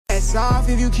Hats off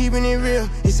if you keeping it real.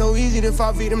 It's so easy to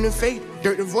fall victim to fate.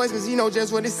 Dirt the voice, cause you know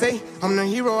just what it say. I'm the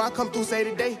hero, I come through say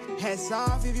today. Hats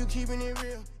off if you keeping it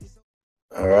real.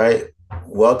 All right.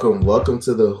 Welcome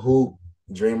to the Hoop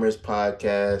Dreamers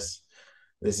podcast.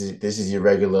 This is your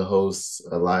regular host,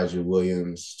 Elijah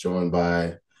Williams, joined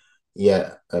by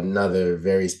yet another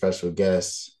very special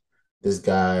guest. This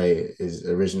guy is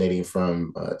originating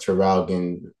from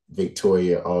Traralgon,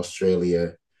 Victoria,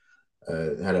 Australia.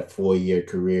 Had a 4-year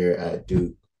career at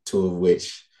Duke, 2 of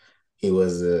which he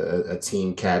was a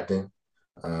team captain.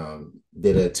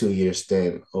 Did a 2-year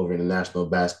stint over in the National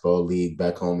Basketball League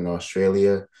back home in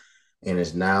Australia, and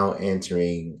is now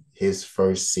entering his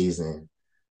first season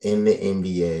in the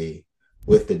NBA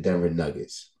with the Denver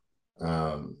Nuggets.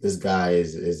 This guy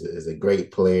is a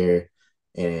great player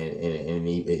and an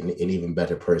even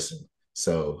better person.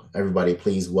 So everybody,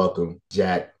 please welcome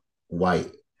Jack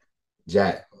White.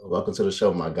 Jack, welcome to the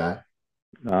show, my guy.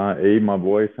 My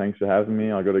boy, thanks for having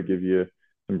me. I got to give you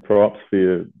some props for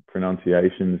your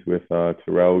pronunciations with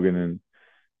Traralgon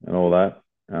and all that.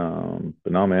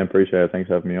 But no, man, appreciate it. Thanks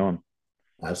for having me on.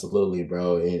 Absolutely,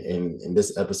 bro. And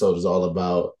this episode is all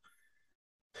about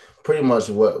pretty much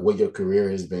what your career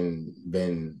has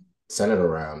been centered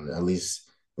around, at least,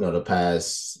 the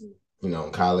past,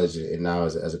 in college and now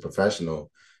as a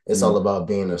professional. It's all about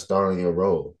being a star in your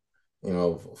role.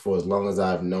 For as long as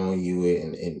I've known you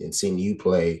and seen you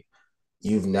play,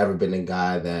 you've never been a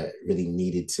guy that really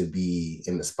needed to be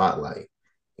in the spotlight.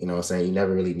 You know what I'm saying? You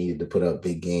never really needed to put up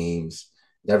big games,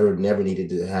 never needed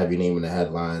to have your name in the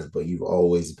headlines, but you've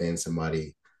always been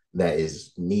somebody that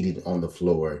is needed on the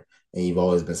floor. And you've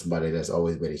always been somebody that's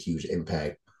always made a huge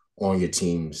impact on your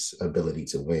team's ability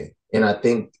to win. And I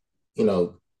think,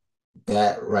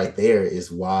 that right there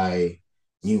is why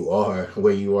you are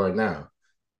where you are now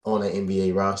on an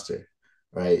NBA roster,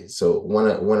 right? So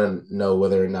want to know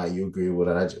whether or not you agree with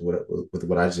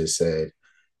what I just said,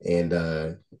 and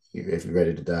if you're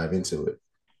ready to dive into it.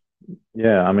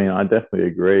 Yeah, I mean, I definitely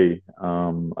agree.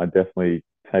 I definitely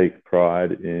take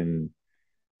pride in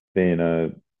being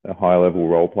a high level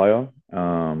role player.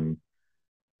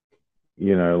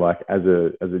 Like as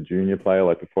a junior player,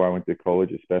 like before I went to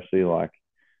college, especially, like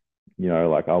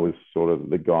I was sort of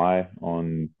the guy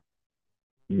on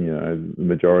the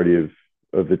majority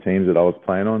of the teams that I was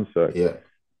playing on. So yeah.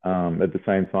 At the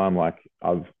same time, like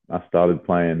I started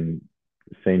playing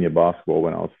senior basketball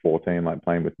when I was 14, like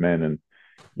playing with men, and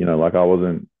like I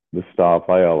wasn't the star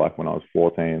player like when I was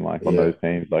 14, like on those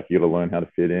teams. Like you got to learn how to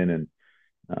fit in, and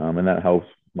that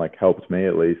helped me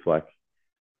at least, like,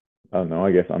 I don't know,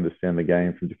 I guess understand the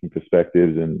game from different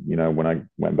perspectives. And when I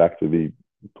went back to be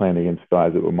playing against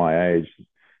guys that were my age, it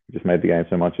just made the game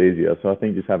so much easier. So I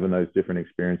think just having those different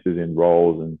experiences in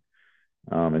roles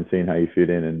and seeing how you fit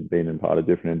in and being in part of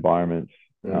different environments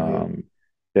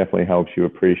definitely helps you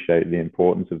appreciate the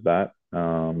importance of that.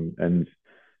 And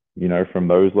from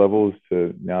those levels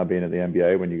to now being at the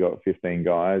NBA when you got 15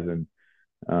 guys and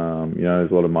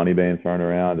there's a lot of money being thrown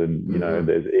around, and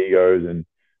there's egos, and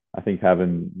I think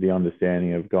having the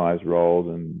understanding of guys' roles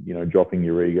and dropping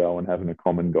your ego and having a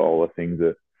common goal are things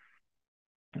that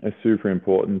are super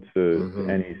important to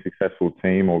any successful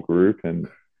team or group. And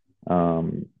I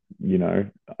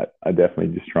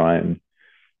definitely just try and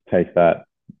take that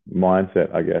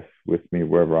mindset, I guess, with me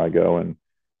wherever I go. And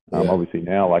obviously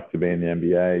now, like, to be in the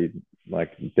NBA,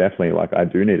 like, definitely, like, I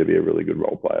do need to be a really good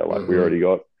role player. Like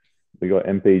we got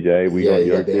MPJ, we got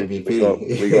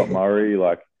Jokic, we got Murray,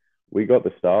 like we got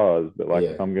the stars. But like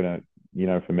if I'm gonna,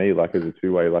 for me, like as a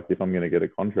two-way, like if I'm gonna get a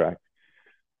contract,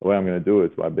 the way I'm gonna do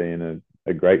it is by being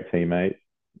a great teammate,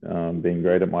 being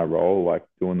great at my role, like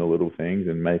doing the little things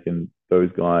and making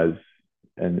those guys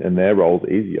and their roles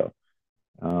easier.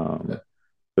 So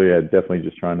yeah, definitely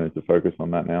just trying to focus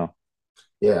on that now.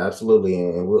 Yeah, absolutely.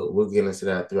 And we'll get into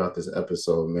that throughout this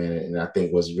episode, man. And I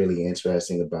think what's really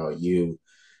interesting about you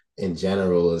in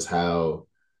general is how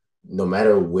no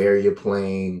matter where you're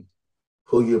playing,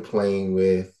 who you're playing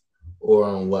with, or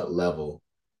on what level,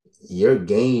 your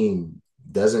game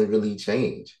doesn't really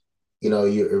change.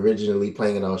 You're originally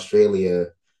playing in Australia,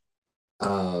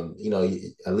 at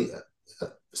least,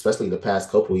 especially the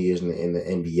past couple of years in the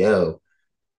NBL,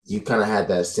 you kind of had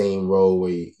that same role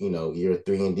where you're a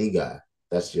 3-and-D guy.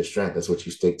 That's your strength. That's what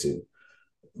you stick to.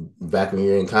 Back when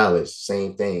you're in college,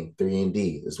 same thing.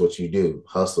 3-and-D is what you do.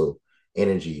 Hustle,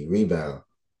 energy, rebound.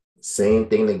 Same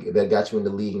thing that got you in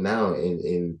the league now,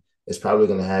 and it's probably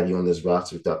going to have you on this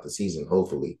roster throughout the season.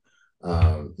 Hopefully,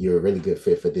 you're a really good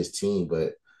fit for this team.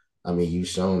 But I mean, you've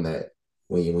shown that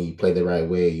when you play the right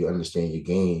way, you understand your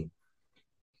game.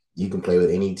 You can play with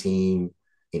any team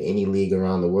in any league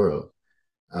around the world.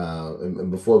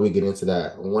 And before we get into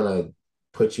that,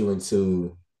 put you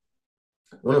into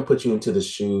I want to put you into the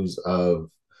shoes of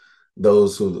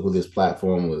those who this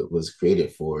platform was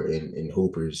created for, in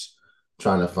hoopers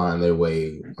trying to find their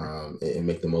way, and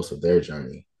make the most of their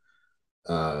journey.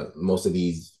 Most of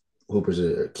these hoopers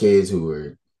are kids who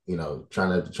are,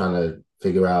 trying to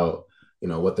figure out,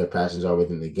 what their passions are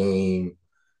within the game.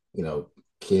 You know,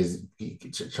 kids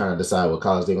trying to decide what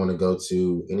college they want to go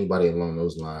to. Anybody along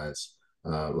those lines,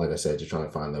 like I said, just trying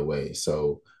to find their way.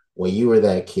 So when you were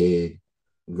that kid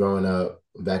growing up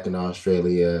back in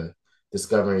Australia,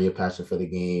 discovering your passion for the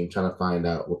game, trying to find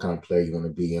out what kind of player you want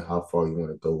to be and how far you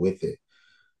want to go with it,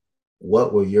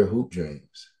 what were your hoop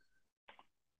dreams?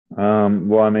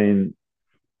 Well, I mean,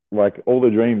 like all the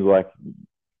dreams,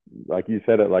 like you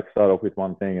said, it like start off with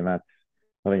one thing, and that's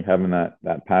I think having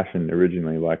that passion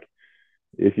originally. Like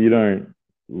if you don't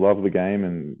love the game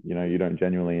and you don't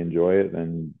genuinely enjoy it,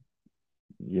 then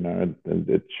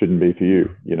it shouldn't be for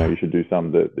you. You should do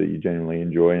something that you genuinely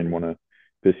enjoy and want to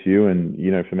pursue. And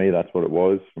for me, that's what it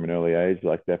was from an early age.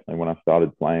 Like definitely when I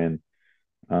started playing,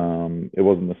 it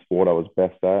wasn't the sport I was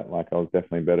best at. Like I was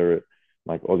definitely better at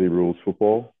like Aussie rules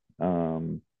football,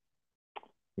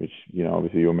 which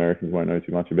obviously you Americans won't know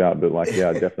too much about. But like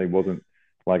yeah, it definitely wasn't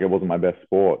like it wasn't my best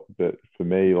sport. But for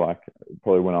me, like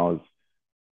probably when I was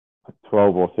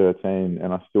 12 or 13,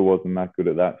 and I still wasn't that good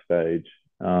at that stage.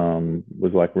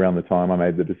 Was like around the time I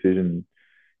made the decision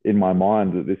in my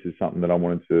mind that this is something that I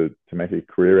wanted to make a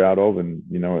career out of, and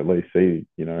at least see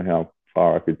how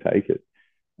far I could take it.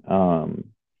 Um,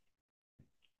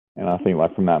 and I think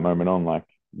like from that moment on, like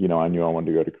I knew I wanted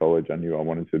to go to college. I knew I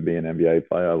wanted to be an NBA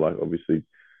player. Like obviously,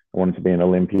 I wanted to be an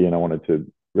Olympian. I wanted to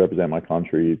represent my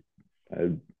country.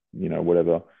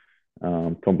 Whatever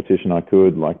competition I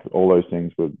could. Like all those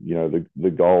things were the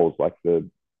goals, like the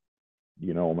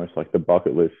almost like the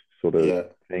bucket list sort of Yeah.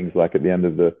 things. Like at the end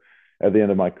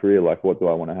of my career, like what do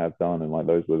I want to have done? And like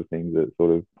those were the things that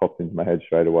sort of popped into my head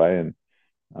straight away. And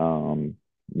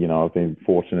I've been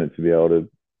fortunate to be able to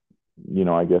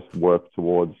I guess work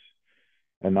towards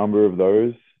a number of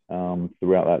those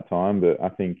throughout that time. But I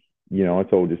think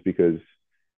it's all just because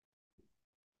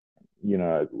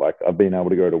like I've been able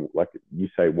to go to, like you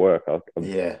say, work.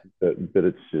 Yeah. But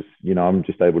it's just, I'm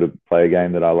just able to play a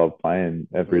game that I love playing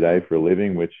every day for a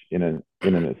living, which in and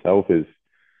itself is,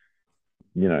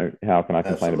 how can I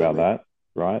complain about Absolutely. that,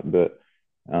 right? But,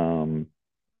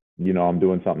 I'm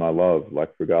doing something I love,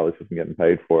 like regardless if I'm getting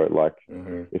paid for it. Like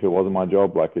Mm-hmm. if it wasn't my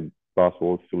job, like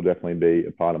basketball would still definitely be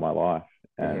a part of my life.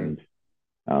 Mm-hmm.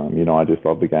 And, I just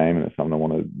love the game and it's something I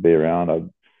want to be around.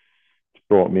 It's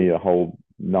brought me a whole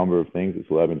number of things. It's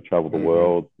allowed me to travel the Mm-hmm.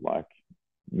 world, like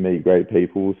meet great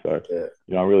people. So,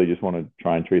 Yeah. I really just want to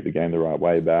try and treat the game the right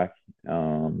way back.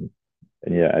 And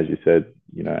yeah, as you said,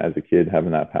 as a kid,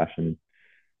 having that passion,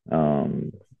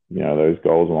 um, those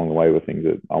goals along the way were things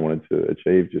that I wanted to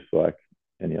achieve just like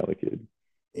any other kid.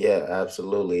 Yeah,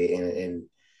 absolutely. And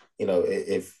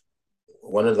if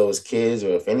one of those kids,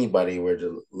 or if anybody were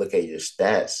to look at your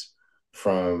stats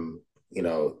from,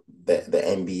 the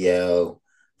NBL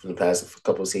from the past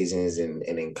couple of seasons, and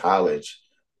in college,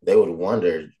 they would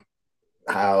wonder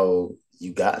how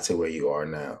you got to where you are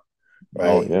now,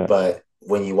 Oh, right? yeah. But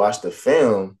when you watch the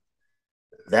film,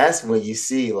 that's when you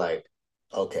see like,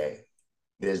 okay,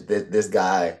 there's this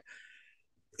guy.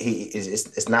 He is,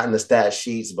 it's not in the stat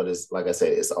sheets, but it's like I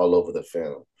said, it's all over the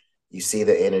film. You see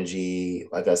the energy,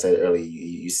 like I said earlier,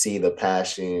 you see the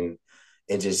passion,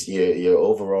 and just your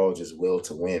overall just will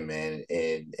to win, man.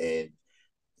 And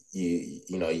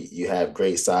you have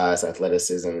great size,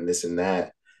 athleticism, and this and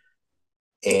that.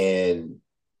 And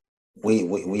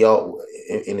we all,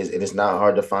 and it's not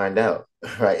hard to find out,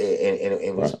 right?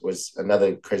 And Right. was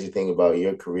another crazy thing about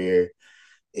your career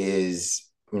is,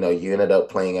 you ended up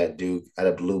playing at Duke at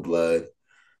a blue blood,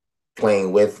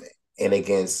 playing with and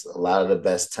against a lot of the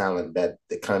best talent that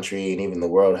the country and even the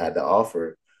world had to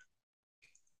offer.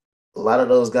 A lot of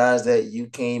those guys that you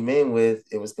came in with,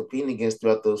 it was competing against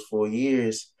throughout those 4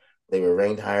 years. They were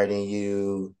ranked higher than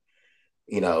you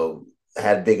know,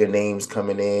 had bigger names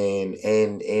coming in,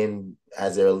 and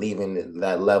as they were leaving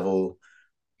that level.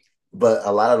 But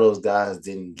a lot of those guys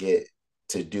didn't get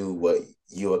to do what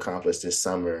you accomplished this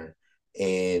summer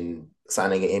in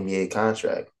signing an NBA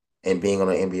contract and being on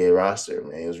an NBA roster.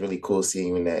 Man, it was really cool seeing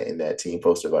you in that team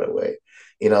poster. By the way,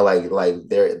 like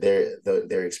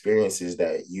their experiences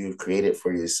that you've created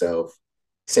for yourself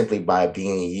simply by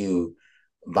being you,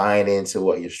 buying into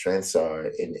what your strengths are,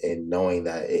 and knowing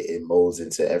that it molds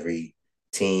into every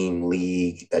team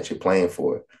league that you're playing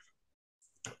for.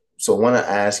 So I want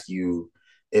to ask you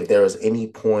if there was any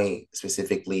point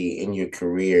specifically in your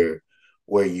career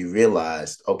where you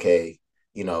realized, okay,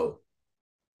 you know,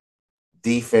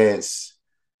 defense,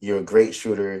 you're a great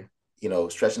shooter,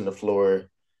 stretching the floor,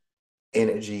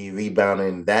 energy,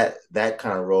 rebounding, that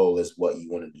kind of role is what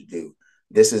you wanted to do.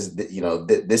 This is,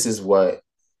 this is what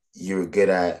you're good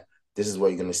at. This is what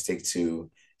you're going to stick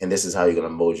to. And this is how you're going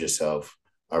to mold yourself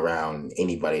around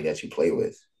anybody that you play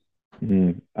with.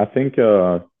 I think,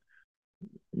 I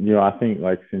think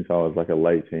like since I was like a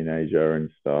late teenager and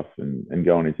stuff and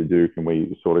going into Duke, and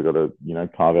we sort of got to,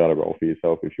 carve out a role for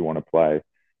yourself if you want to play.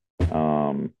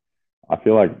 I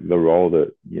feel like the role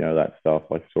that, that stuff,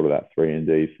 like sort of that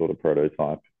 3-and-D sort of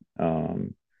prototype,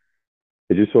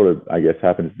 it just sort of, I guess,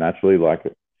 happens naturally. Like,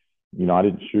 I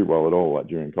didn't shoot well at all. Like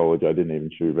during college, I didn't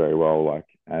even shoot very well, like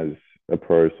as a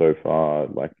pro so far,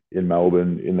 like in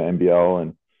Melbourne in the NBL.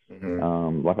 And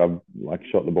like I've like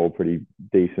shot the ball pretty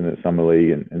decent at summer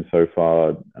league and so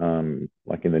far,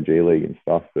 like in the G League and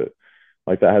stuff. But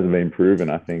like that hasn't been proven.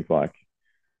 I think like,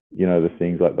 the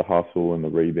things like the hustle and the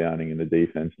rebounding and the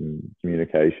defense and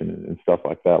communication and stuff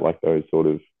like that, like those sort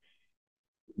of,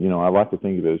 I like to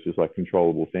think of it as just like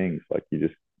controllable things. Like you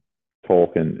just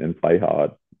talk and play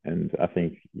hard. And I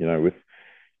think, with,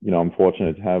 I'm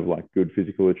fortunate to have like good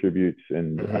physical attributes.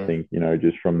 And I think,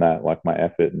 just from that, like my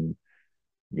effort and,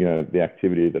 the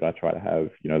activity that I try to have,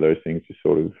 those things just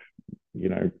sort of,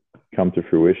 come to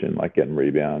fruition, like getting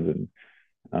rebounds and,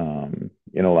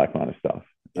 all that kind of stuff.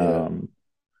 Yeah.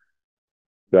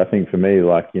 But I think for me,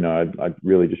 like, I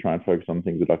really just try and focus on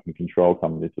things that I can control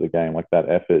coming into the game, like that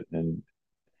effort and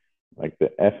like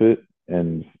the effort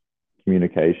and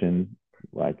communication,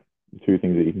 like two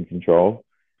things that you can control.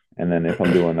 And then if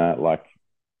I'm doing that, like,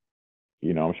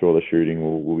 I'm sure the shooting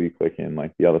will be clicking,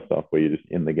 like the other stuff where you're just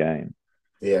in the game.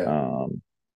 Yeah.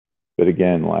 But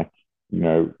again, like,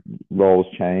 roles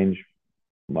change.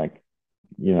 Like,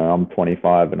 I'm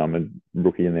 25 and I'm a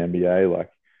rookie in the NBA. Like,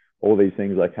 all these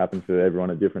things like happen to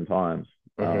everyone at different times.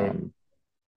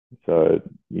 So,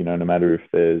 no matter if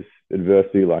there's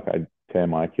adversity, like I tear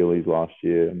my Achilles last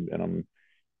year and I'm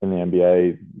in the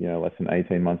NBA, less than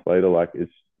 18 months later, like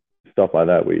it's stuff like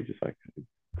that where you're just like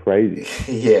crazy.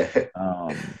 Yeah.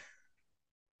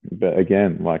 But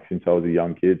again, like since I was a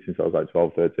young kid, since I was like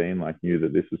 12, 13, like knew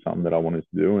that this was something that I wanted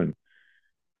to do. And,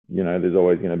 there's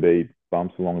always going to be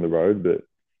bumps along the road, but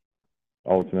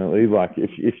ultimately, like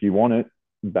if you want it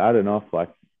bad enough, like,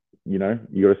 you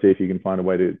got to see if you can find a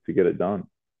way to get it done.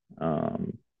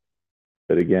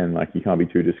 But again, like you can't be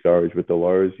too discouraged with the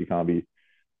lows. You can't be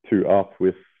too up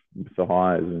with the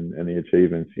highs and the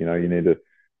achievements. You need to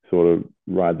sort of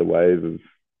ride the wave of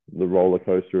the roller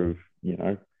coaster of,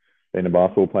 being a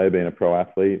basketball player, being a pro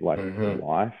athlete, like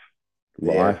life,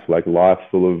 like life's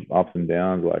full of ups and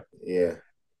downs. Like,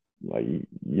 like, you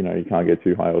can't get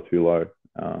too high or too low.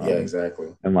 Yeah, exactly.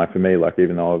 And like for me, like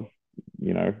even though I've,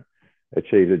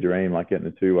 achieved a dream, like getting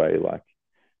a two-way, like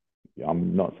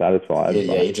I'm not satisfied.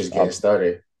 Yeah, you're just getting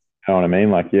started. You know what I mean?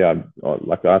 Like, yeah,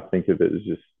 like I think of it as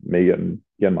just me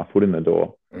getting my foot in the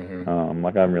door.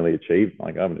 Like I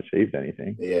haven't achieved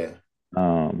anything. Yeah.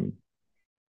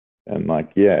 And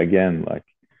like, yeah, again, like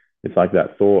it's like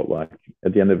that thought, like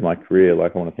at the end of my career,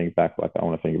 like I want to think back, like I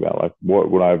want to think about like what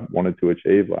would I wanted to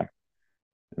achieve, like,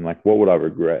 and like what would I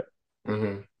regret?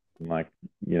 And like,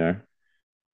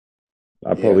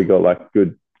 I probably got like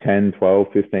good 10, 12,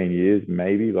 15 years,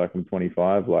 maybe. Like I'm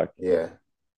 25. Like,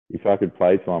 if I could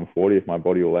play till I'm 40, if my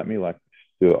body will let me, like,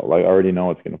 still, like, I already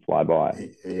know it's going to fly by.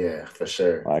 Yeah, for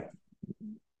sure. Like,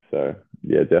 so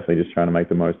yeah, definitely just trying to make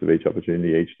the most of each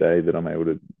opportunity each day that I'm able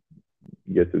to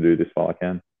get to do this while I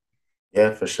can.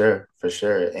 Yeah, for sure. For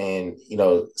sure. And,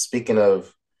 speaking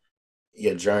of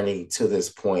your journey to this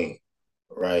point,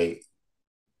 right,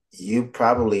 you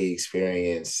probably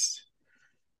experienced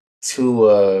two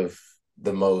of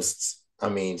the most,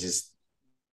 just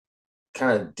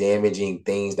kind of damaging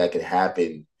things that could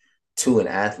happen to an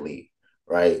athlete,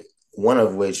 right? One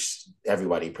of which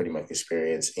everybody pretty much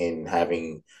experienced in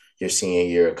having your senior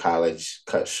year of college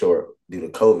cut short due to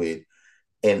COVID.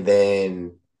 And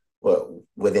then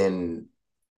within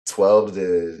 12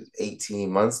 to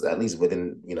 18 months, at least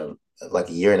within, like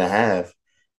a year and a half,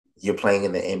 you're playing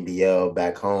in the NBL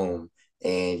back home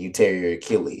and you tear your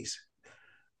Achilles,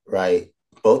 right?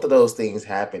 Both of those things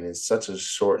happen in such a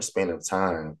short span of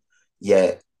time.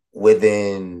 Yet we're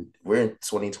in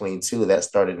 2022, that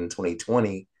started in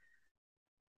 2020.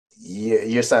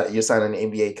 You're signing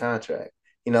an NBA contract,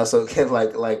 so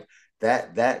like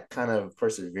that kind of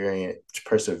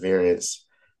perseverance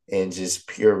and just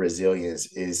pure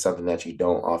resilience is something that you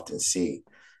don't often see.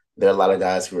 There are a lot of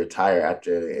guys who retire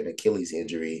after an Achilles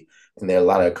injury, and there are a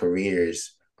lot of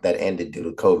careers that ended due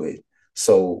to COVID.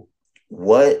 So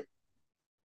what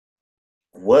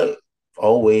what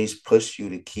always pushed you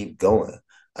to keep going?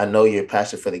 I know your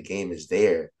passion for the game is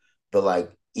there, but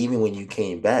like even when you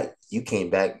came back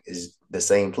as the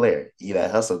same player. You're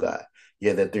that hustle guy.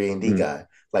 You're the 3-and-D Mm. guy.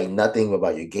 Like nothing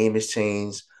about your game has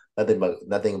changed.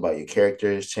 Nothing about your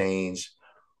character has changed.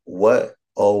 What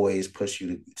always pushed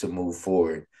you to move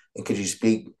forward? And could you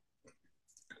speak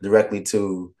directly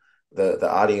to the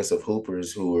audience of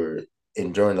hoopers who were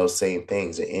enduring those same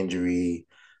things, an injury,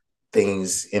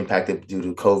 things impacted due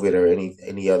to COVID or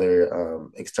any other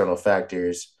external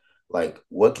factors? Like,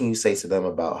 what can you say to them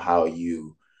about how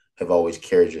you have always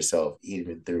carried yourself,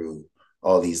 even through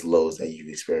all these lows that you've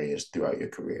experienced throughout your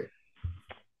career?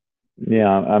 Yeah,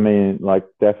 I mean, like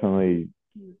definitely,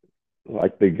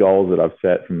 like the goals that I've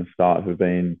set from the start have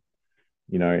been,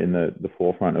 in the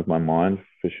forefront of my mind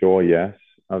for sure. Yes,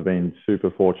 I've been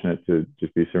super fortunate to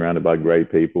just be surrounded by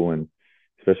great people, and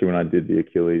especially when I did the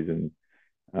Achilles, and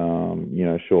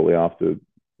shortly after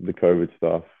the COVID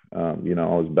stuff, I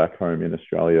was back home in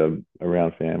Australia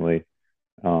around family.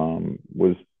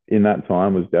 Was in that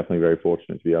time was definitely very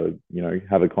fortunate to be able to,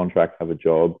 have a contract, have a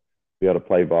job, be able to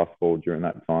play basketball during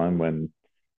that time when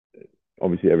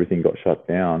obviously everything got shut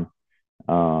down.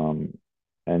 Um,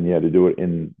 and yeah, to do it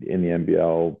in the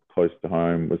NBL close to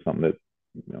home was something that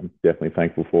I'm definitely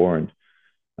thankful for. And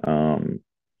um,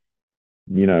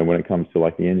 when it comes to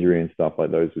like the injury and stuff,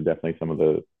 like those were definitely some of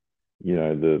the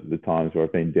times where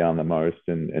I've been down the most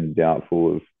and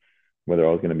doubtful of whether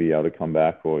I was going to be able to come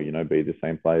back or be the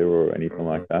same player or anything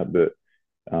like that. But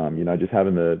just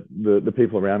having the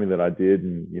people around me that I did,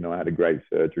 and I had a great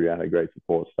surgery, I had a great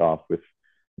support staff with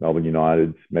Melbourne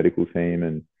United's medical team,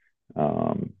 and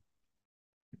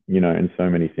and so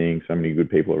many things, so many good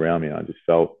people around me. I just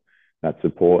felt that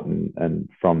support, and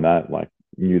from that, like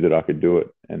knew that I could do it,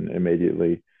 and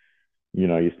immediately,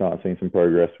 you start seeing some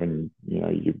progress when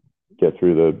you get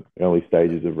through the early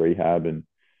stages of rehab, and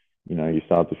you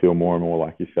start to feel more and more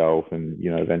like yourself, and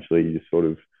eventually you just sort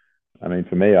of, I mean,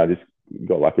 for me, I just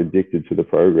got like addicted to the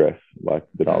progress, like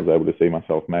that I was able to see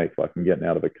myself make. Like I'm getting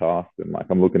out of the cast, and like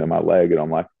I'm looking at my leg, and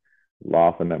I'm like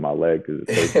laughing at my leg because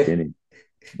it's so skinny.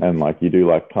 And like you do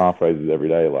like calf raises every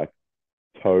day, like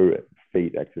toe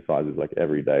feet exercises like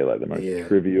every day, like the most Yeah,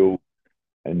 trivial,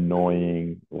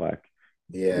 annoying, like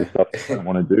the yeah, stuff you don't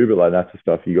want to do, but like that's the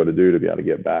stuff you got to do to be able to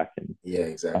get back. And yeah, I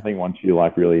exactly. think once you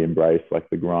like really embrace like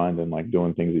the grind and like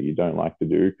doing things that you don't like to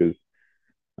do, because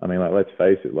I mean, like let's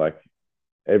face it, like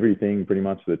everything pretty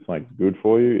much that's like good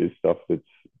for you is stuff that's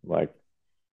like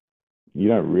you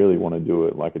don't really want to do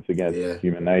it. Like it's against Yeah,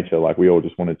 human nature. Like we all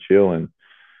just want to chill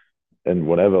and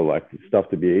whatever, like stuff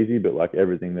to be easy, but like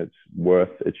everything that's worth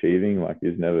achieving, like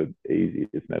is never easy.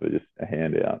 It's never just a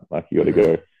handout. Like you got to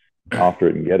go after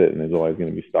it and get it, and there's always going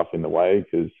to be stuff in the way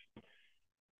because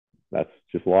that's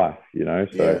just life, So,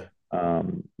 yeah,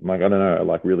 like I don't know,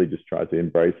 like really just try to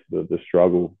embrace the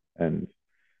struggle and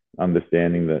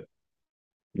understanding that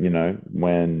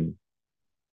when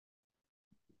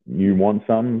you want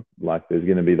some, like there's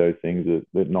going to be those things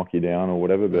that knock you down or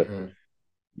whatever, but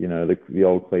the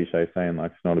old cliche saying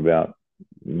like it's not about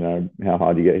how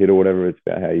hard you get hit or whatever, it's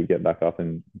about how you get back up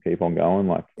and keep on going.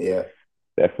 Like yeah,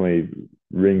 definitely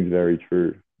rings very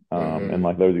true. And mm-hmm.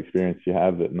 like those experiences you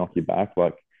have that knock you back,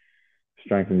 like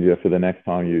strengthens you for the next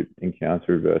time you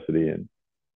encounter adversity. And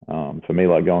for me,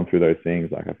 like going through those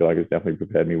things, like I feel like it's definitely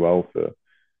prepared me well for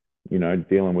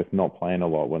dealing with not playing a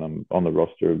lot when I'm on the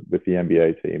roster with the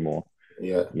NBA team, or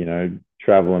Yeah,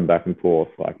 traveling back and forth.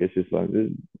 Like it's just like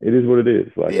it is what it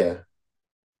is. yeah,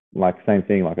 Like same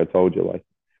thing. Like I told you, like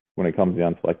when it comes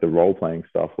down to like the role playing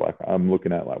stuff, like I'm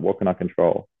looking at like what can I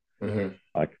control, mm-hmm.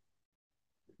 like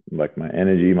my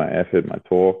energy, my effort, my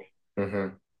talk.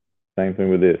 Mm-hmm. Same thing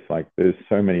with this. Like there's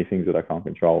so many things that I can't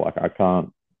control. Like I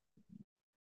can't.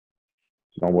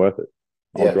 It's not worth it.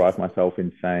 I'll Yeah, drive myself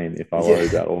insane if I worry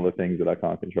yeah, about all the things that I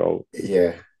can't control.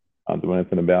 yeah, I can't do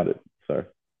anything about it. So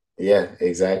yeah,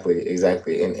 exactly,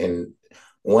 exactly. And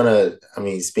I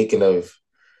mean, speaking of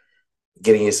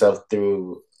getting yourself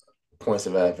through points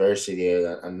of adversity,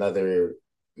 another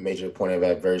major point of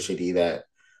adversity that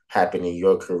happened in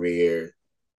your career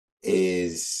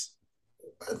is,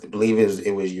 I believe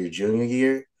it was your junior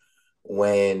year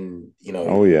when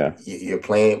oh yeah. you're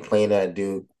playing at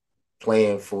Duke,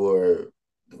 playing for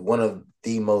one of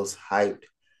the most hyped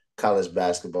college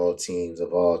basketball teams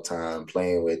of all time,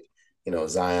 playing with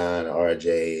Zion,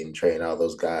 RJ, and Trey, and all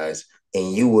those guys,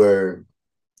 and you were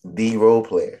the role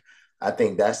player. I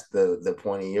think that's the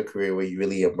point in your career where you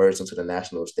really emerged into the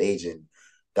national stage and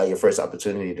got your first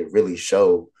opportunity to really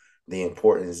show the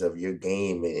importance of your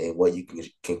game and what you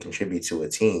can contribute to a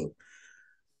team.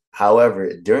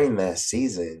 However, during that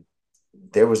season,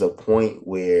 there was a point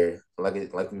where, like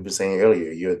we were saying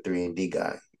earlier, you're a 3-and-D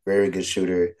guy, very good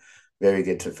shooter, very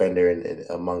good defender, and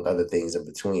among other things in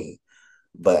between.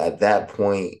 But at that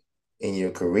point in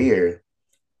your career,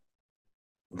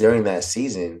 during that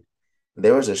season,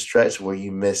 there was a stretch where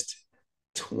you missed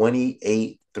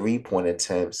 28 3-point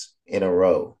attempts in a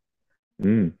row,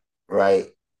 Mm. right?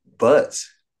 But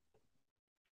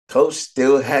coach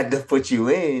still had to put you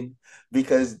in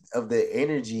because of the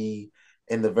energy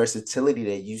and the versatility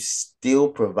that you still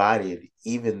provided,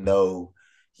 even though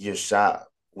your shot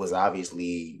was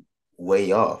obviously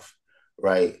way off,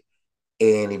 right?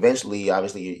 And eventually,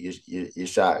 obviously, your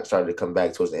shot started to come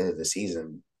back towards the end of the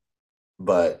season.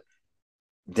 But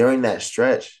during that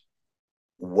stretch,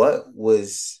 what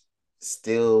was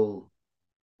still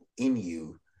in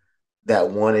you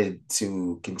that wanted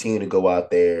to continue to go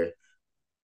out there,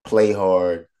 play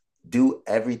hard, do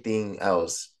everything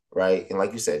else, right? And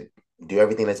like you said, do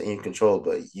everything that's in your control,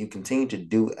 but you continue to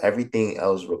do everything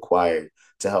else required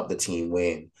to help the team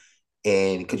win.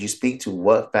 And could you speak to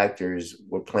what factors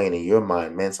were playing in your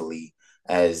mind mentally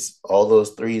as all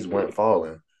those threes weren't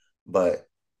falling, but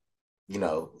you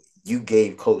know, you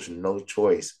gave coach no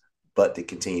choice but to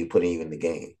continue putting you in the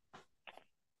game?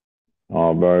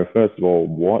 Oh, bro. First of all,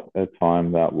 what a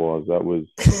time that was. That was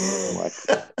like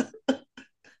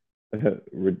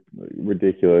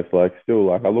ridiculous. Like, still,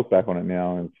 like I look back on it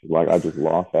now, and it's like I just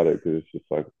laugh at it because it's just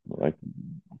like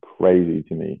crazy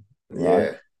to me, right?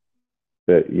 Yeah.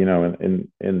 But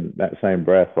in that same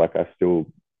breath, like I still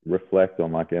reflect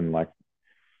on like and like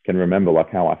can remember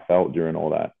like how I felt during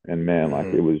all that, and man, like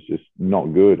it Mm-hmm. was just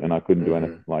not good, and I couldn't do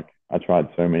anything. Mm-hmm. Like I tried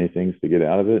so many things to get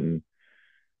out of it, and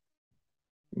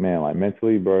man, like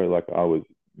mentally, bro, like I was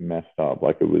messed up.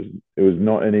 Like it was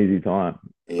not an easy time.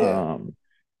 Yeah. Um,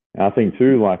 and I think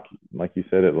too, like you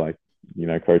said it, like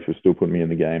coach was still putting me in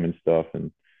the game and stuff,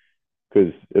 and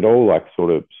because it all like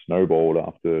sort of snowballed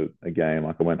after a game.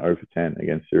 Like I went 0 for 10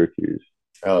 against Syracuse,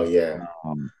 Oh yeah.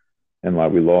 um, and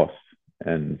like we lost,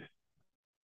 and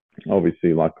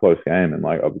obviously like close game, and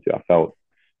like obviously I felt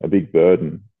a big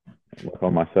burden like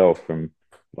on myself from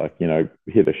like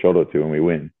hit a shot or two and we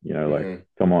win. Like Mm-hmm.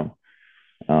 come on.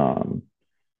 Um,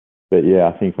 but yeah,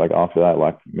 I think like after that,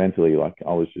 like mentally, like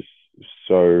I was just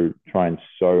so trying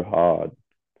so hard,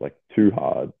 like too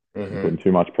hard, and Mm-hmm. putting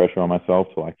too much pressure on myself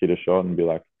to like hit a shot and be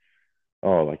like,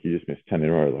 oh, like you just missed 10 in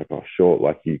a row, like oh short,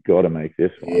 like you got to make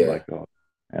this one, Yeah. like oh,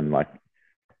 and like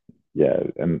yeah,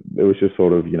 and it was just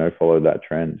sort of followed that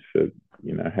trend for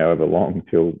however long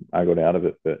till I got out of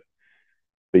it, but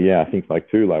yeah, I think like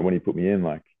too, like when he put me in,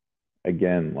 like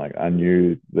again, like I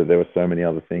knew that there were so many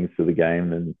other things to the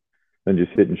game than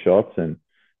just hitting shots and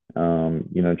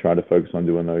try to focus on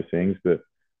doing those things. But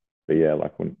yeah,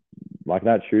 like when like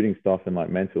that shooting stuff and like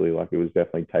mentally, like it was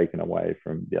definitely taken away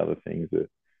from the other things that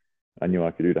I knew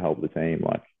I could do to help the team.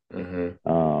 Like Mm-hmm.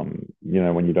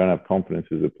 when you don't have confidence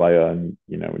as a player and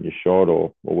when you're short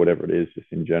or whatever it is,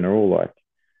 just in general, like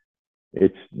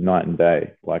it's night and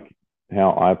day. Like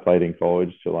how I played in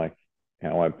college to like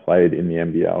how I played in the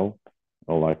NBL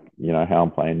or like how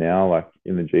I'm playing now, like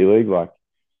in the G League, like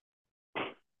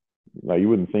you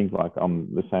wouldn't think like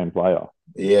I'm the same player.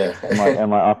 Yeah. And like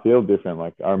I feel different.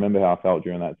 Like I remember how I felt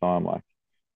during that time. Like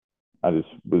I just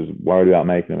was worried about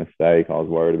making a mistake. I was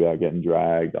worried about getting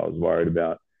dragged. I was worried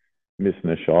about missing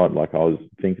a shot. Like I was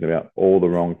thinking about all the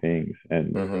wrong things.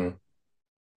 And Mm-hmm.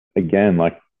 again,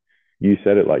 like you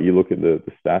said it, like you look at the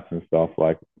stats and stuff,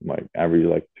 like average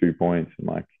like 2 points and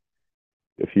like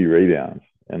a few rebounds.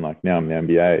 And like now I'm in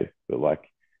the NBA, but like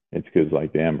it's because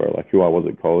like damn bro, like who I was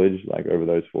at college, like over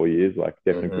those 4 years, like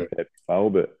definitely Mm-hmm. prepared well,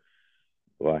 but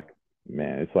like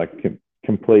man, it's like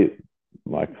complete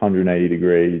like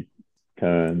 180-degree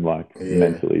turn like Yeah.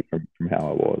 mentally from how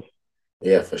I was.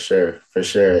 Yeah, for sure, for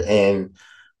sure. And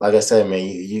like I said, man,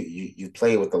 you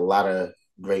played with a lot of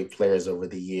great players over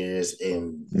the years,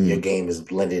 and your Mm, game is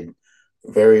blended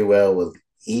very well with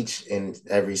each and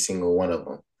every single one of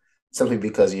them, simply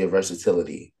because of your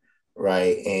versatility,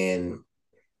 right? And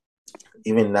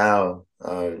even now,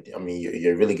 I mean,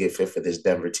 you're a really good fit for this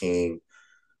Denver team.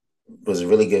 Was a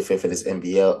really good fit for this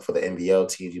NBL for the NBL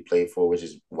team you played for, which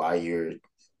is why you're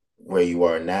where you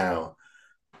are now.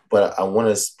 But I want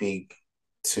to speak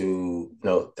to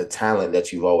the talent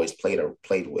that you've always played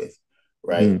with,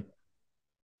 right? mm,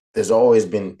 There's always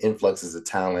been influxes of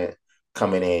talent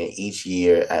coming in each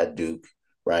year at Duke,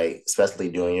 right? Especially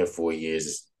during your 4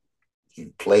 years,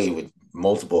 you played with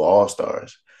multiple All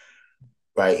Stars,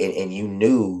 right? And you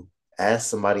knew as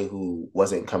somebody who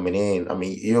wasn't coming in. I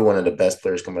mean, you're one of the best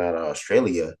players coming out of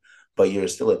Australia, but you're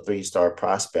still a 3-star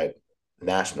prospect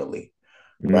nationally,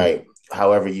 mm, right?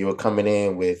 However, you were coming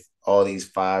in with all these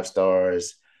 5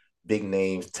 stars, big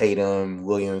names, Tatum,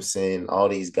 Williamson, all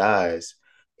these guys,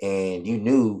 and you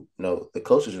knew, the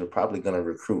coaches were probably going to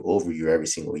recruit over you every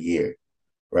single year,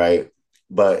 right?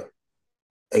 But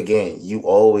again, you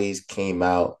always came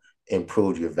out and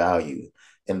proved your value.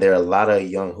 And there are a lot of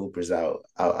young hoopers out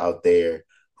there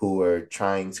who are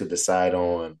trying to decide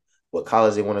on what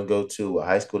college they want to go to, what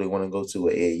high school they want to go to,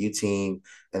 what AAU team,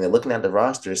 and they're looking at the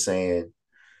roster saying,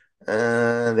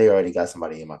 they already got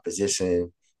somebody in my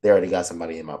position. They already got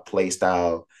somebody in my play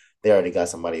style. They already got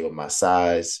somebody with my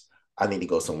size. I need to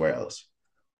go somewhere else,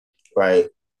 right?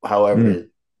 However,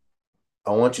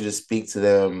 I want you to speak to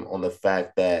them on the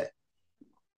fact that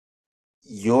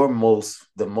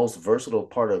the most versatile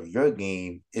part of your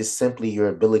game is simply your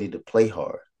ability to play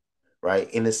hard, right?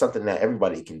 And it's something that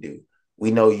everybody can do.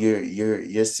 We know you're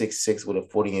 6'6" with a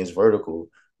 40-inch vertical,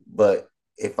 but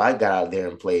if I got out there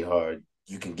and played hard,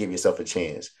 you can give yourself a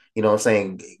chance. You know what I'm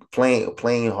saying?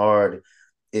 Playing hard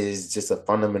is just a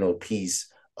fundamental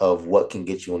piece of what can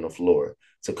get you on the floor.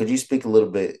 So could you speak a little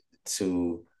bit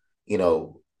to,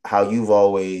 how you've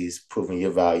always proven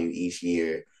your value each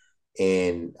year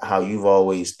and how you've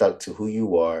always stuck to who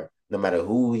you are, no matter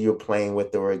who you're playing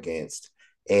with or against,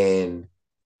 and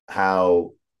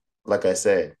how, like I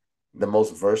said, the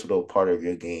most versatile part of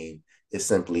your game is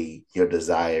simply your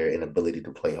desire and ability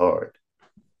to play hard.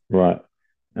 Right.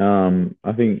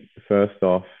 I think first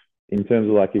off, in terms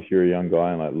of like if you're a young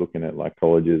guy and like looking at like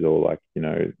colleges or like,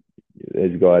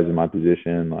 there's guys in my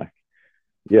position, like,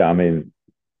 yeah, I mean,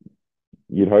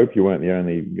 you'd hope you weren't the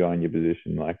only guy in your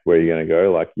position, like where you're going to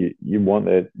go. Like you want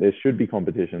there should be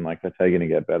competition. Like that's how you're going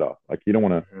to get better. Like you don't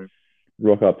want to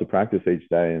rock up to practice each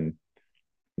day and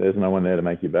there's no one there to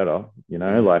make you better,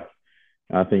 like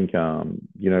I think, for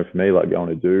me, like going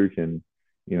to Duke and,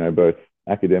 both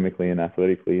academically and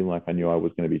athletically, like I knew I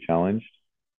was going to be challenged.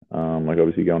 Like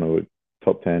obviously going to a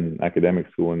top 10 academic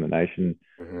school in the nation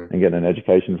and getting an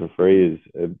education for free is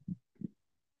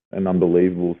an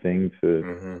unbelievable thing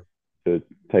to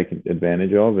take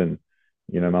advantage of. And,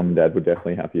 mum and dad were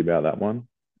definitely happy about that one.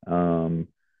 And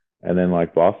then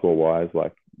like basketball wise,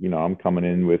 like, I'm coming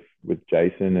in with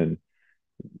Jason and,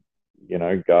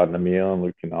 Gardner Meal and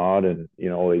Luke Kennard and,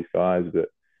 all these guys. But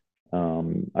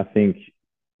I think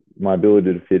my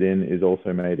ability to fit in is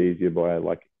also made easier by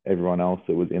like everyone else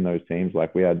that was in those teams.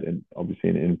 Like we had obviously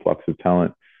an influx of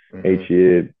talent each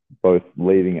year, both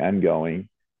leaving and going,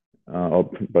 or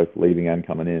both leaving and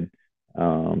coming in.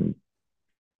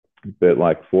 But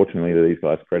like fortunately to these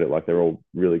guys' credit, like they're all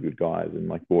really good guys and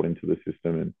like bought into the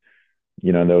system. And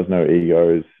there was no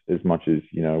egos as much as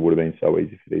it would have been so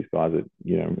easy for these guys that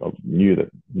know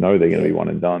they're going to be one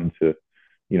and done to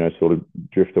sort of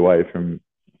drift away from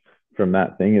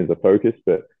that thing as a focus.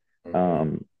 But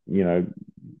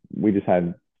we just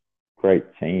had great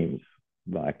teams.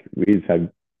 Like we just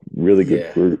had really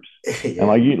good groups. And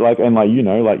like you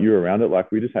were around it.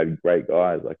 Like we just had great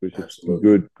guys. Like it was just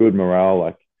good morale.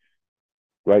 Like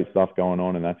great stuff going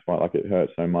on, and that's why like it hurt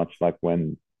so much. Like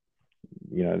when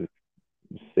the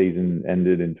season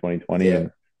ended in 2020,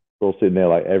 and we're all sitting there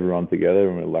like everyone together,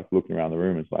 and we're like looking around the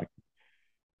room. It's like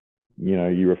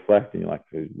you reflect, and you're like,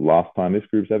 the last time this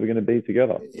group's ever going to be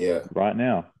together, right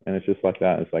now, and it's just like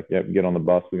that. It's like, get on the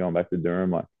bus, we're going back to Durham,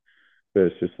 like, but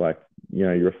it's just like you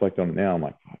reflect on it now. I'm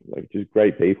like just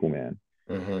great people, man.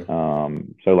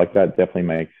 So like that definitely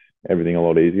makes everything a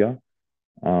lot easier.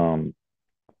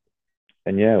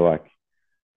 And yeah, like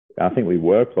I think we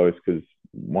were close because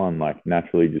one, like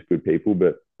naturally just good people,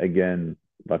 but again,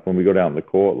 like when we got out on the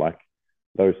court, like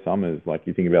those summers, like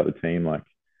you think about the team, like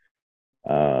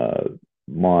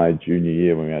my junior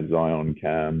year when we had Zion,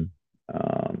 Cam,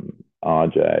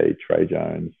 RJ, Trey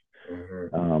Jones,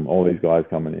 all these guys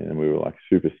coming in, and we were like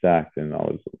super stacked, and I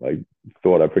was like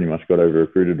thought I pretty much got over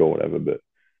recruited or whatever, but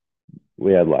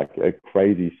we had like a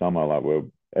crazy summer, like where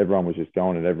everyone was just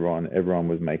going at everyone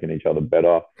was making each other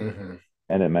better.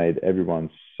 And it made everyone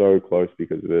so close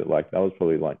because of it. Like that was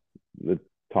probably like the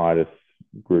tightest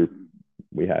group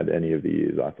we had any of the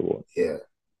years, I thought.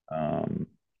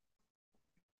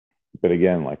 But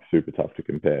again, like super tough to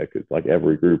compare because like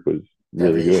every group was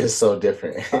really good. It's so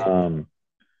different.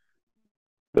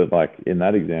 But like in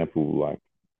that example, like,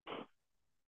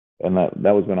 and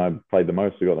that was when I played the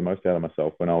most. I got the most out of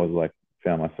myself when I was like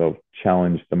found myself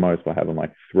challenged the most by having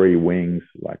like 3 wings,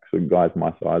 like some guys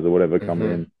my size or whatever come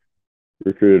in,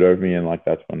 recruited over me, and like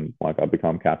that's when like I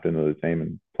become captain of the team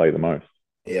and play the most.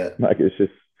 Like it's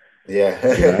just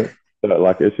so,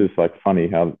 like it's just like funny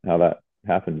how that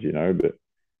happens, but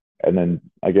and then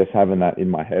I guess having that in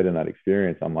my head and that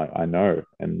experience, I'm like, I know.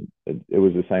 And it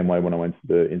was the same way when I went to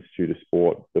the Institute of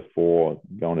Sport before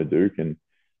going to Duke, and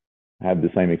had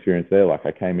the same experience there. Like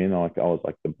I came in, like I was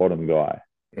like the bottom guy.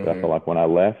 But I felt like when I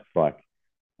left, like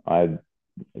I'd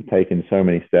taken so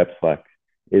many steps like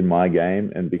in my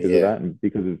game, and because of Yeah. that, and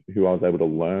because of who I was able to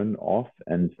learn off,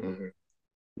 and Mm-hmm.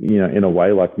 in a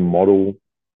way, like model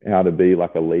how to be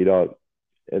like a leader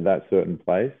at that certain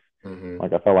place. Mm-hmm.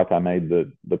 Like I felt like I made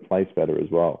the place better as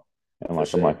well. And For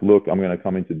like I'm sure. like, look, I'm going to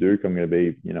come into Duke. I'm going to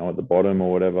be, at the bottom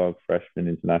or whatever, freshman,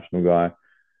 international guy.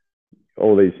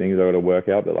 All these things I got to work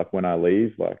out. But like when I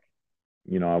leave, like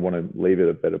I want to leave it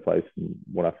a better place than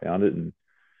what I found it. And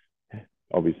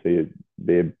obviously, it'd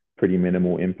be a pretty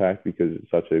minimal impact because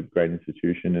it's such a great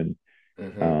institution, and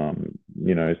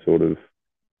Mm-hmm. sort of,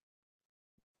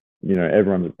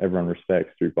 everyone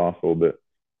respects through basketball. But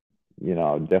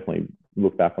I would definitely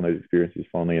look back on those experiences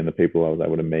fondly, and the people I was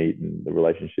able to meet, and the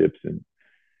relationships, and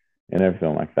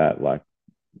everything like that. Like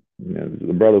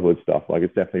the brotherhood stuff. Like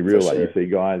it's definitely For real. Like you sure. see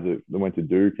guys that went to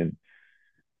Duke, and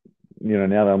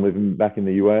now that I'm living back in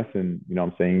the US, and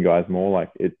I'm seeing guys more,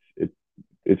 like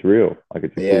it's real. Like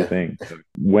it's a cool Yeah. thing. So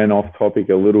went off topic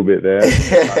a little bit there.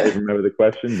 I don't even remember the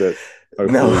question, but hopefully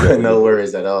we No, got the no gist of it.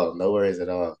 worries at all. No worries at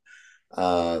all.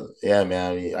 Yeah,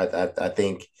 man. I mean, I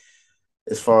think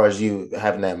as far as you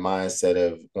having that mindset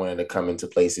of wanting to come into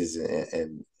places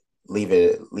and leave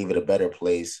it a better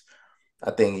place, I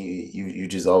think you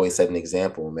just always set an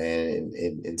example, man,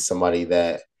 and somebody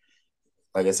that,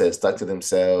 like I said, stuck to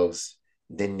themselves,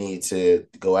 didn't need to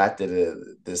go after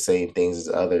the same things as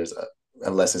others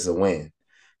unless it's a win.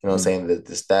 You know what I'm Mm. saying?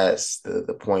 The stats,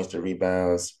 the points, the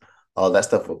rebounds, all that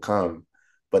stuff will come.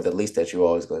 But the least that you're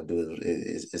always going to do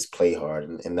is play hard.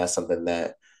 And that's something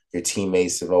that your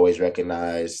teammates have always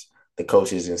recognized. The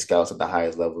coaches and scouts at the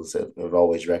highest levels have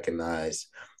always recognized.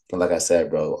 And like I said,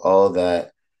 bro, all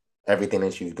that, everything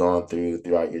that you've gone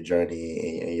throughout your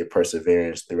journey and your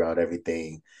perseverance throughout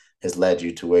everything has led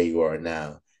you to where you are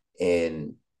now.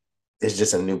 And it's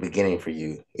just a new beginning for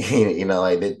you.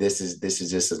 Like this is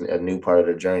just a new part of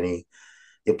the journey.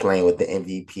 You're playing with the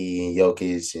MVP and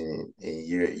Jokic,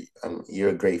 and you're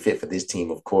a great fit for this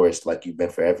team, of course, like you've been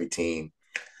for every team.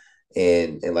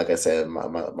 And like I said,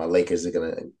 my Lakers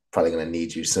are probably gonna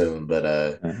need you soon.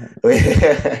 But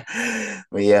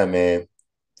yeah, man,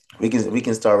 we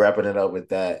can start wrapping it up with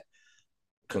that.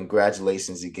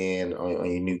 Congratulations again on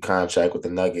your new contract with the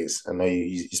Nuggets. I know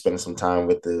you're spending some time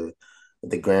with the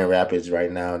Grand Rapids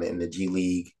right now in the G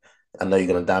League. I know you're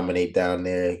gonna dominate down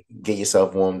there. Get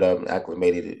yourself warmed up, and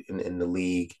acclimated in the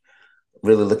league.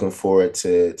 Really looking forward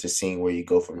to seeing where you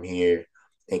go from here.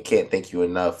 And can't thank you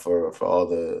enough for all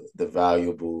the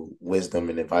valuable wisdom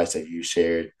and advice that you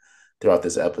shared throughout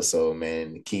this episode,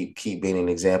 man. Keep being an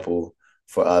example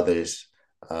for others,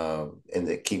 and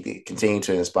to continue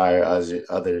to inspire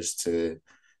others to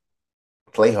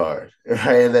play hard,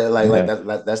 right? And like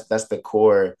Yeah. that's the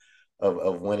core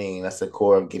of winning. That's the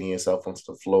core of getting yourself onto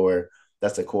the floor.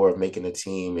 That's the core of making a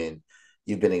team. And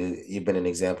you've been an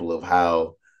example of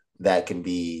how that can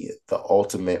be the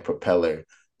ultimate propeller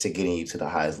to getting you to the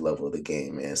highest level of the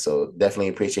game, man. So definitely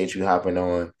appreciate you hopping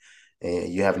on. And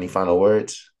you have any final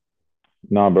words?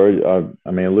 No, bro.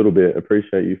 I mean, a little bit.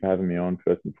 Appreciate you for having me on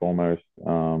first and foremost.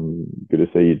 Good to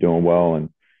see you doing well, and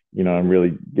I'm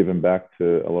really giving back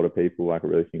to a lot of people. Like I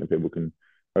really think that people can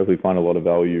hopefully find a lot of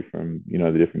value from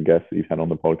the different guests that you've had on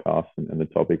the podcast, and the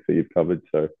topics that you've covered.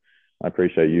 So I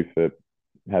appreciate you for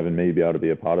having me be able to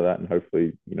be a part of that, and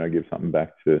hopefully give something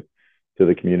back to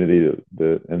the community,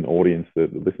 and audience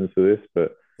that listens to this.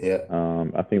 But Yeah.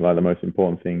 I think like the most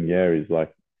important thing, yeah, is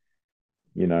like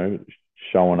you know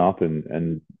showing up,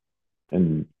 and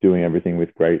doing everything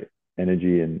with great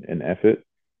energy and effort,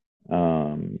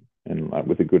 and like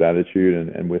with a good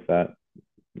attitude, and with that,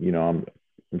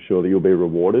 I'm sure that you'll be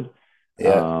rewarded.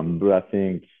 Yeah. But I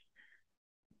think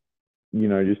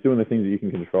just doing the things that you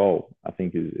can control, I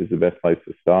think is the best place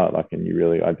to start. Like, and you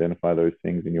really identify those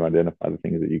things, and you identify the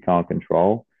things that you can't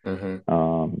control,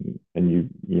 Mm-hmm.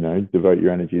 and devote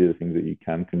your energy to the things that you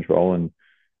can control, and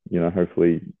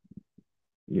hopefully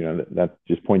that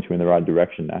just points you in the right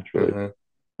direction naturally.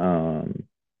 Mm-hmm. um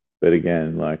but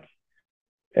again, like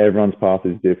everyone's path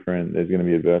is different. There's going to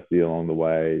be adversity along the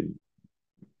way.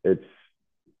 It's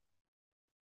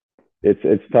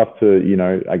it's tough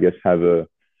to I guess have a,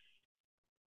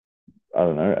 I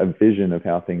don't know, a vision of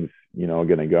how things are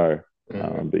going to go.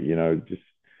 Mm-hmm. But just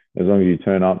as long as you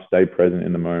turn up, stay present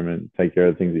in the moment, take care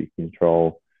of the things that you can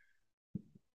control,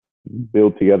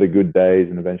 build together good days,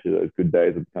 and eventually those good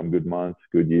days will become good months,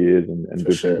 good years, and For good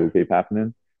things will sure. keep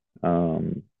happening.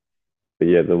 But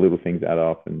yeah, the little things add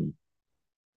up, and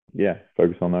yeah,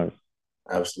 focus on those.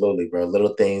 Absolutely, bro.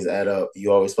 Little things add up.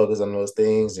 You always focus on those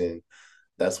things, and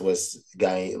That's what's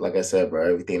got you, like I said,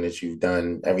 bro, everything that you've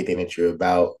done, everything that you're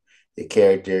about, your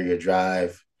character, your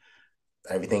drive,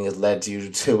 everything has led you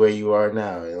to where you are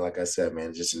now. And like I said,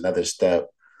 man, just another step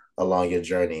along your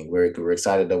journey. We're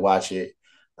excited to watch it.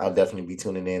 I'll definitely be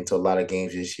tuning in to a lot of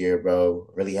games this year, bro.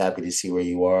 Really happy to see where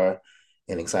you are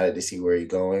and excited to see where you're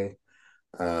going.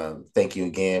 Thank you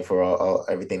again for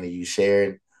everything that you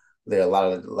shared. There are a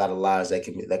lot of lives that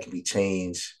can be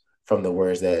changed from the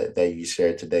words that you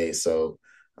shared today. So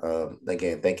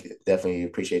again, thank you. Definitely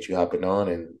appreciate you hopping on,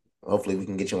 and hopefully we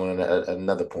can get you on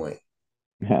another point.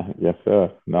 Yeah, yes,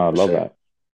 sir. No, I For love sure. that.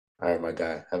 All right, my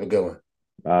guy. Have a good one.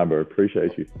 Bro,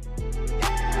 appreciate you.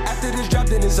 After this drop,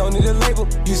 then it's only the label.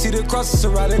 You see the crosses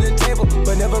surrounding the table,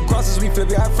 but never crosses, we flip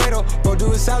it Alfredo. Bro,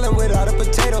 do a salad without a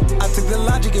potato. I took the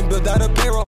logic and built out a payroll.